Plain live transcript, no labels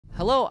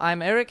Hello, I'm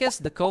Ericus,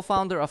 the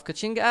co-founder of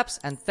Kaching Apps,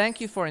 and thank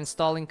you for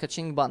installing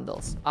Kaching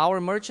Bundles. Our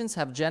merchants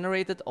have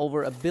generated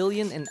over $1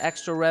 billion in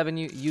extra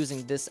revenue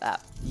using this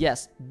app.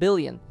 Yes,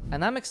 billion.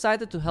 And I'm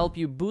excited to help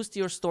you boost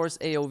your store's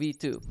AOV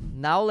too.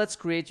 Now let's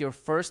create your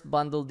first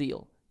bundle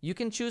deal. You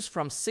can choose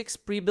from 6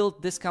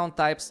 pre-built discount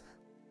types.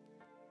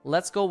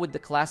 Let's go with the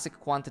classic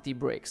quantity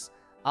breaks.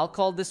 I'll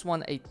call this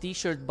one a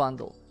t-shirt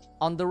bundle.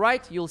 On the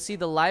right, you'll see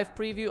the live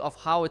preview of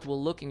how it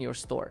will look in your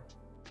store.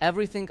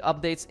 Everything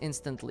updates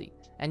instantly,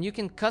 and you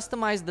can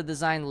customize the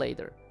design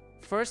later.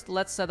 First,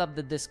 let's set up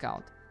the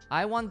discount.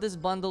 I want this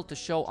bundle to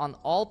show on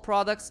all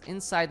products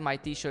inside my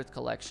t-shirt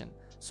collection.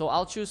 So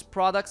I'll choose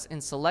products in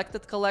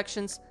selected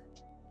collections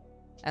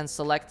and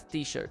select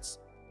t-shirts.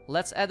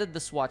 Let's edit the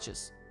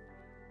swatches.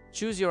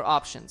 Choose your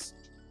options.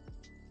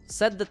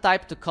 Set the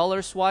type to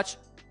color swatch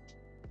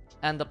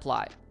and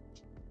apply.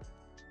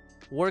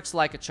 Works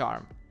like a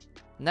charm.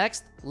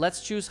 Next,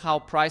 let's choose how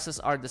prices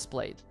are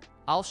displayed.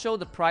 I'll show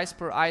the price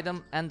per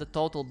item and the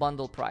total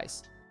bundle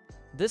price.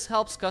 This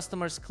helps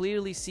customers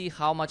clearly see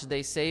how much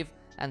they save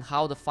and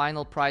how the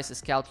final price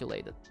is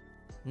calculated.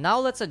 Now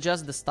let's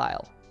adjust the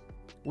style.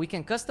 We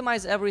can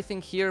customize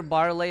everything here: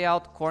 bar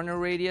layout, corner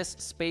radius,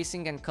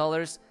 spacing and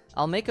colors.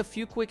 I'll make a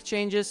few quick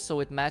changes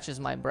so it matches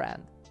my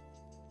brand.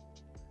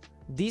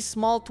 These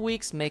small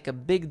tweaks make a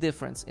big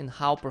difference in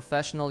how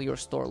professional your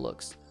store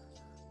looks.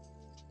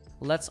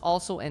 Let's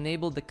also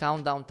enable the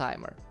countdown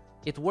timer.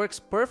 It works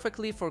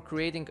perfectly for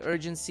creating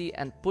urgency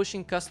and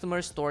pushing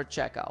customers toward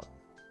checkout.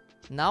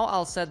 Now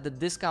I'll set the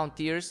discount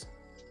tiers.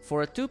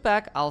 For a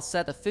 2-pack, I'll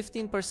set a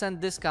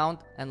 15%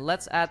 discount, and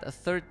let's add a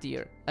third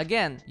tier,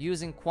 again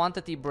using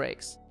quantity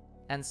breaks,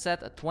 and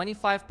set a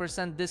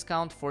 25%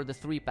 discount for the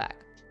 3-pack.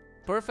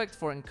 Perfect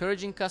for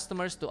encouraging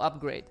customers to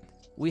upgrade.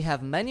 We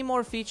have many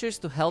more features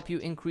to help you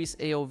increase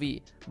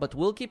AOV, but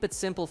we'll keep it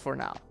simple for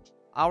now.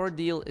 Our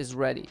deal is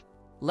ready.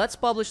 Let's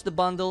publish the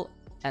bundle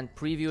and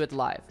preview it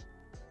live.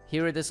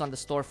 Here it is on the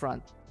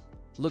storefront.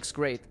 Looks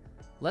great.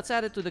 Let's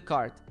add it to the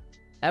cart.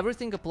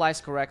 Everything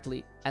applies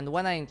correctly, and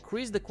when I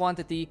increase the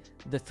quantity,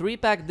 the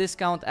 3-pack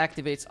discount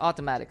activates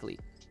automatically.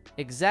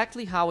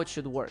 Exactly how it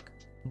should work.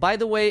 By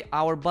the way,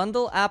 our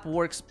bundle app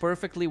works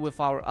perfectly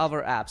with our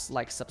other apps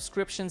like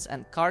subscriptions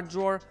and cart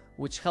drawer,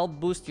 which help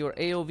boost your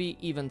AOV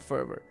even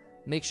further.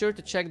 Make sure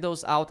to check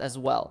those out as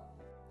well.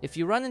 If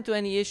you run into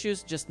any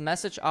issues, just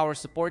message our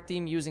support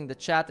team using the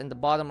chat in the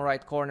bottom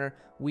right corner.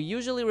 We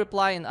usually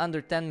reply in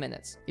under 10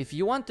 minutes. If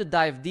you want to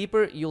dive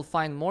deeper, you'll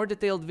find more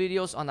detailed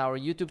videos on our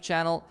YouTube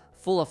channel,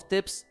 full of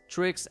tips,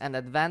 tricks, and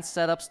advanced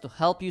setups to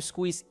help you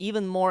squeeze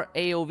even more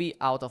AOV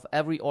out of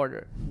every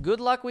order. Good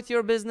luck with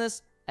your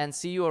business, and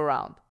see you around.